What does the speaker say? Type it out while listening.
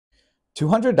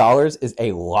$200 is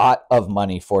a lot of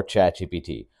money for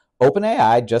ChatGPT.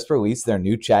 OpenAI just released their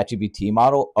new ChatGPT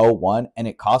model o1, and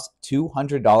it costs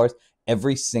 $200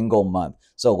 every single month.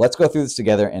 So let's go through this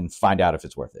together and find out if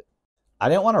it's worth it. I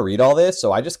didn't want to read all this,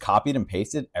 so I just copied and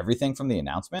pasted everything from the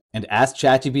announcement and asked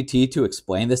ChatGPT to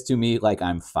explain this to me like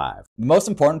I'm 5. The most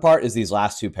important part is these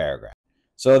last 2 paragraphs.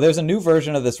 So there's a new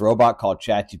version of this robot called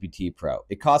ChatGPT Pro.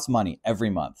 It costs money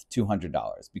every month, $200,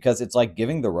 because it's like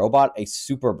giving the robot a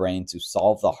super brain to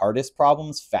solve the hardest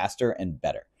problems faster and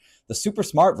better. The super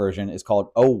smart version is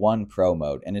called o1 Pro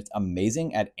mode, and it's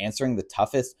amazing at answering the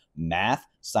toughest math,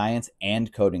 science,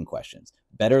 and coding questions,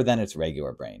 better than its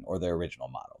regular brain or the original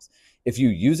models. If you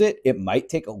use it, it might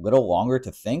take a little longer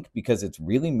to think because it's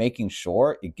really making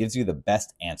sure it gives you the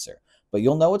best answer, but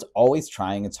you'll know it's always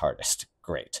trying its hardest.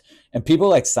 Great. And people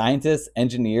like scientists,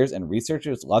 engineers, and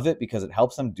researchers love it because it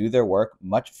helps them do their work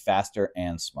much faster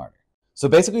and smarter. So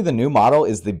basically, the new model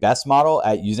is the best model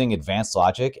at using advanced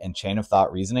logic and chain of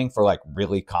thought reasoning for like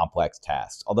really complex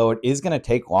tasks. Although it is going to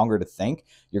take longer to think,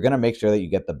 you're going to make sure that you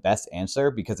get the best answer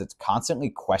because it's constantly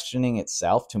questioning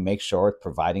itself to make sure it's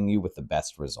providing you with the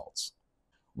best results.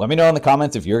 Let me know in the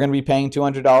comments if you're going to be paying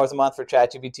 $200 a month for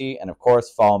ChatGPT, and of course,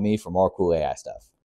 follow me for more cool AI stuff.